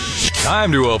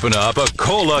Time to open up a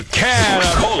KOLA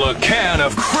Can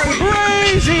of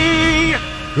Crazy.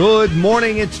 Good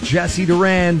morning, it's Jesse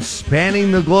Duran,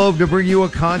 spanning the globe to bring you a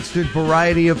constant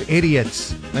variety of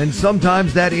idiots. And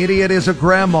sometimes that idiot is a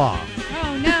grandma.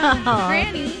 Oh, no.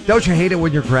 Granny. Don't you hate it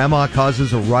when your grandma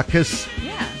causes a ruckus?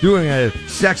 Yeah. Doing a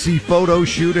sexy photo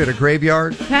shoot at a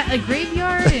graveyard? A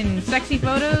graveyard and sexy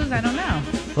photos? I don't know.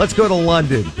 Let's go to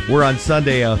London, where on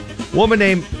Sunday a woman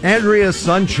named Andrea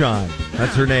Sunshine,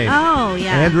 that's her name. Oh,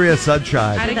 yeah. Andrea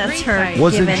Sunshine. At a That's grave her. site.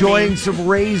 Was Given enjoying name. some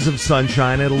rays of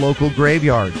sunshine at a local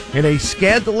graveyard in a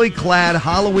scantily clad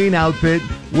Halloween outfit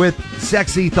with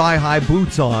sexy thigh-high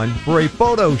boots on for a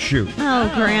photo shoot.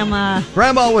 Oh, Grandma.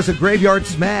 Grandma was a graveyard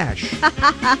smash.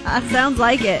 Sounds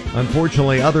like it.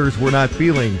 Unfortunately, others were not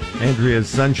feeling Andrea's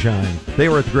sunshine. They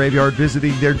were at the graveyard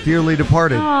visiting their dearly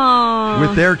departed Oh,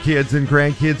 with their kids and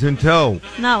grandkids in tow.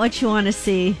 not what you want to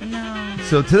see. No.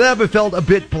 So to them, it felt a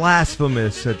bit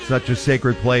blasphemous at such a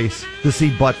sacred place to see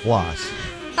butt floss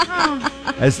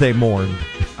as they mourned.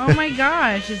 Oh, my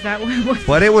gosh. Is that what it was?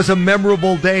 But it was a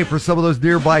memorable day for some of those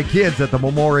nearby kids at the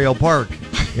Memorial Park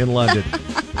in London.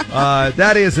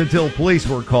 That is until police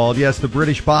were called. Yes, the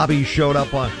British Bobby showed up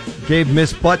gave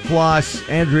Miss Buttfloss,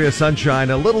 Andrea Sunshine,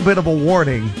 a little bit of a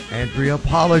warning. Andrea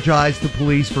apologized to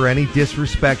police for any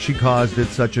disrespect she caused at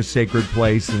such a sacred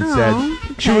place and said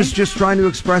she okay. was just trying to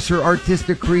express her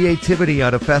artistic creativity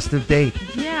on a festive date.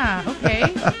 Yeah, okay.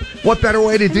 What better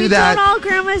way to do that? Don't all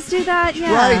grandmas do that?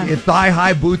 Yeah. Right, in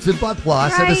thigh-high boots and butt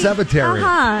floss at a Right. cemetery.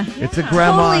 Uh-huh. It's a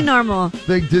grandma Totally normal.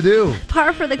 thing to do.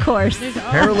 Par for the course. There's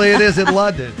Apparently it is in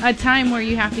London. a time where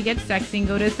you have to get sexy and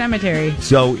go to a cemetery.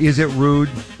 So is it rude?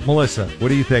 Melissa, what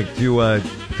do you think? To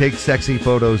take sexy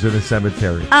photos in a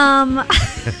cemetery?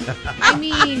 I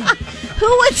mean,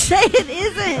 Who would say it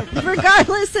isn't,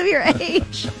 regardless of your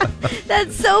age?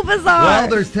 That's so bizarre. Well,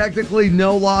 there's technically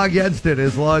no law against it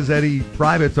as long as any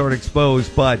privates aren't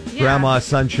exposed, but Yeah. Grandma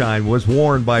Sunshine was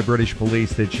warned by British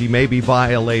police that she may be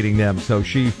violating them, so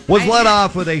she was let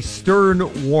off with a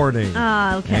stern warning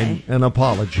Okay. and an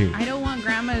apology. I don't want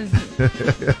grandma's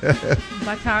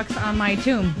buttocks on my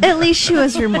tomb. At least she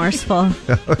was remorseful.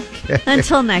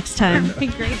 Until next time. My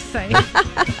grave site.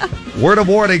 Word of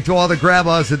warning to all the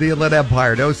grandmas in the Inland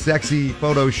Empire. No sexy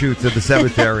photo shoots at the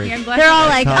cemetery. I'm glad They're all you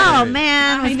like, how oh it is.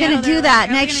 man, I was I going know, to do they're that like,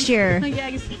 I'm next gonna- year. Yeah,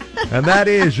 exactly. And that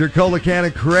is your KOLA Can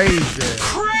of Crazy.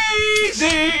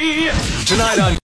 Crazy! Tonight on